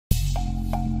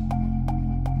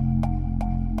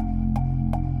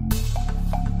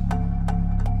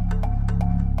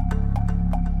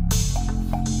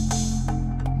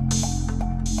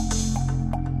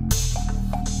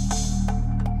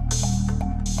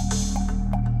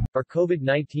Are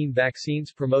COVID-19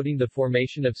 vaccines promoting the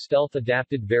formation of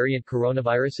stealth-adapted variant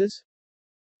coronaviruses?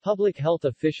 Public health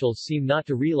officials seem not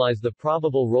to realize the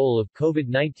probable role of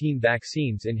COVID-19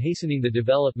 vaccines in hastening the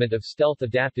development of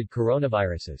stealth-adapted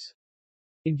coronaviruses.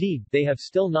 Indeed, they have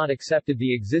still not accepted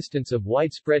the existence of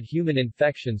widespread human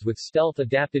infections with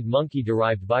stealth-adapted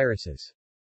monkey-derived viruses.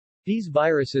 These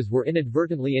viruses were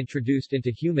inadvertently introduced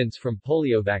into humans from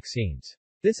polio vaccines.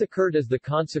 This occurred as the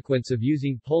consequence of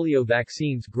using polio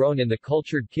vaccines grown in the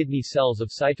cultured kidney cells of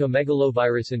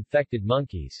cytomegalovirus-infected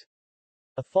monkeys.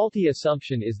 A faulty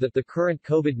assumption is that the current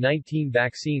COVID-19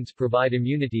 vaccines provide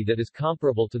immunity that is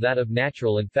comparable to that of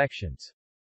natural infections.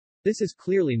 This is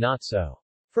clearly not so.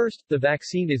 First, the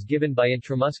vaccine is given by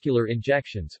intramuscular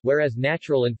injections, whereas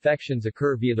natural infections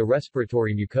occur via the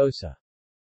respiratory mucosa.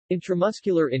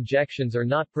 Intramuscular injections are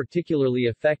not particularly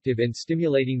effective in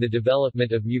stimulating the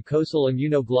development of mucosal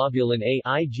immunoglobulin A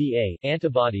 (IgA)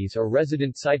 antibodies or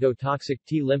resident cytotoxic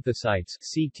T lymphocytes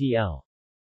 (CTL).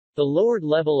 The lowered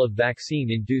level of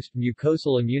vaccine-induced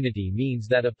mucosal immunity means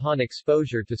that upon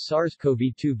exposure to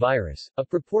SARS-CoV-2 virus, a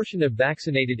proportion of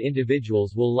vaccinated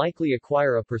individuals will likely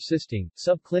acquire a persisting,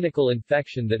 subclinical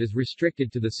infection that is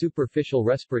restricted to the superficial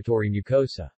respiratory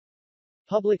mucosa.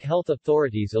 Public health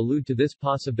authorities allude to this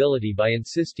possibility by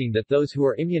insisting that those who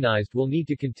are immunized will need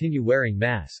to continue wearing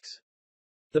masks.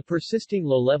 The persisting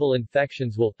low-level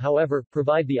infections will, however,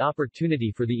 provide the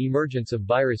opportunity for the emergence of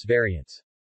virus variants.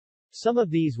 Some of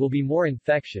these will be more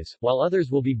infectious, while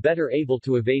others will be better able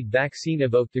to evade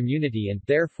vaccine-evoked immunity and,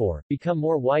 therefore, become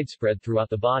more widespread throughout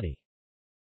the body.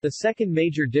 The second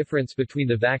major difference between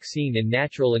the vaccine and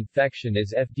natural infection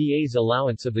is FDA's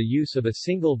allowance of the use of a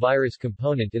single virus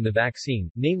component in the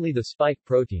vaccine, namely the spike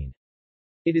protein.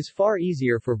 It is far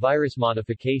easier for virus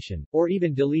modification, or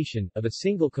even deletion, of a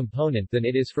single component than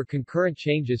it is for concurrent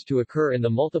changes to occur in the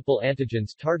multiple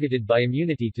antigens targeted by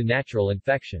immunity to natural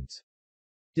infections.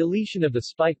 Deletion of the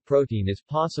spike protein is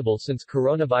possible since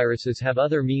coronaviruses have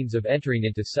other means of entering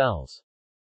into cells.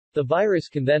 The virus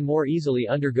can then more easily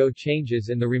undergo changes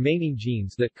in the remaining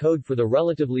genes that code for the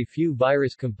relatively few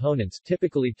virus components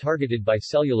typically targeted by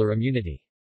cellular immunity.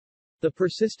 The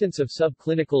persistence of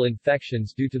subclinical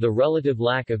infections due to the relative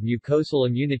lack of mucosal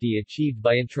immunity achieved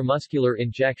by intramuscular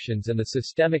injections and the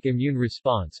systemic immune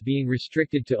response being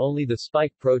restricted to only the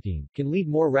spike protein, can lead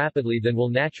more rapidly than will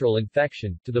natural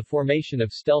infection, to the formation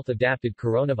of stealth-adapted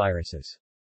coronaviruses.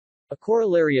 A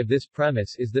corollary of this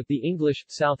premise is that the English,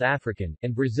 South African,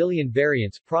 and Brazilian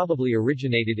variants probably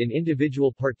originated in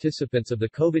individual participants of the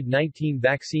COVID-19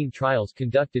 vaccine trials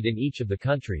conducted in each of the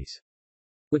countries.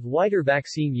 With wider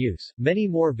vaccine use, many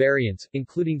more variants,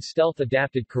 including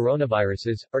stealth-adapted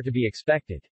coronaviruses, are to be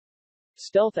expected.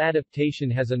 Stealth adaptation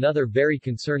has another very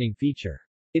concerning feature.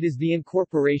 It is the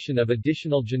incorporation of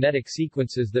additional genetic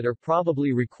sequences that are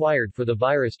probably required for the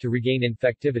virus to regain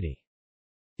infectivity.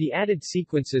 The added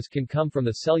sequences can come from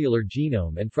the cellular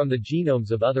genome and from the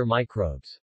genomes of other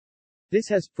microbes. This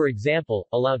has, for example,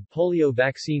 allowed polio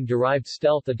vaccine-derived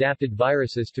stealth-adapted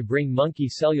viruses to bring monkey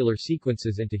cellular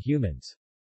sequences into humans.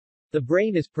 The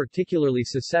brain is particularly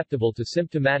susceptible to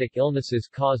symptomatic illnesses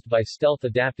caused by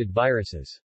stealth-adapted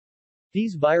viruses.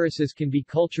 These viruses can be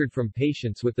cultured from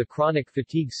patients with the chronic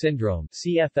fatigue syndrome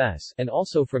 (CFS) and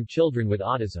also from children with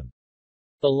autism.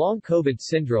 The long COVID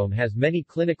syndrome has many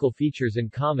clinical features in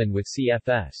common with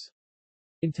CFS.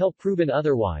 Until proven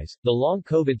otherwise, the long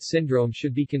COVID syndrome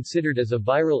should be considered as a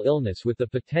viral illness with the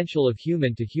potential of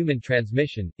human-to-human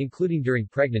transmission, including during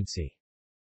pregnancy.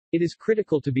 It is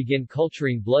critical to begin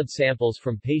culturing blood samples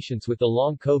from patients with the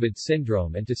long COVID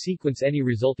syndrome and to sequence any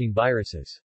resulting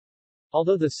viruses.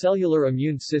 Although the cellular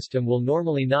immune system will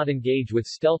normally not engage with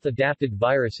stealth-adapted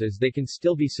viruses, they can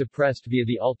still be suppressed via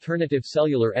the alternative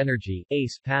cellular energy,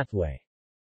 ACE pathway.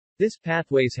 This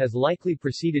pathway has likely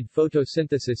preceded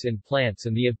photosynthesis in plants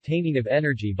and the obtaining of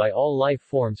energy by all life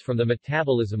forms from the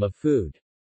metabolism of food.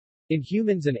 In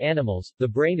humans and animals, the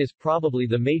brain is probably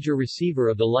the major receiver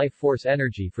of the life force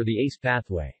energy for the ACE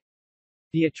pathway.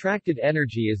 The attracted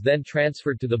energy is then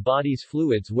transferred to the body's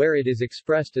fluids where it is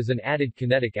expressed as an added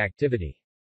kinetic activity.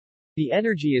 The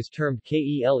energy is termed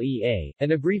KELEA,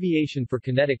 an abbreviation for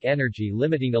kinetic energy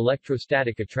limiting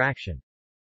electrostatic attraction.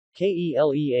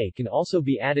 KELEA can also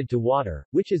be added to water,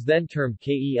 which is then termed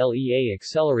KELEA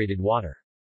accelerated water.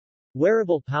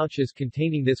 Wearable pouches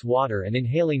containing this water and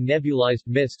inhaling nebulized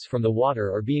mists from the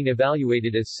water are being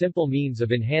evaluated as simple means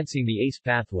of enhancing the ACE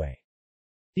pathway.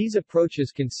 These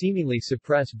approaches can seemingly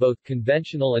suppress both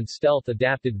conventional and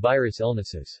stealth-adapted virus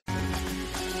illnesses.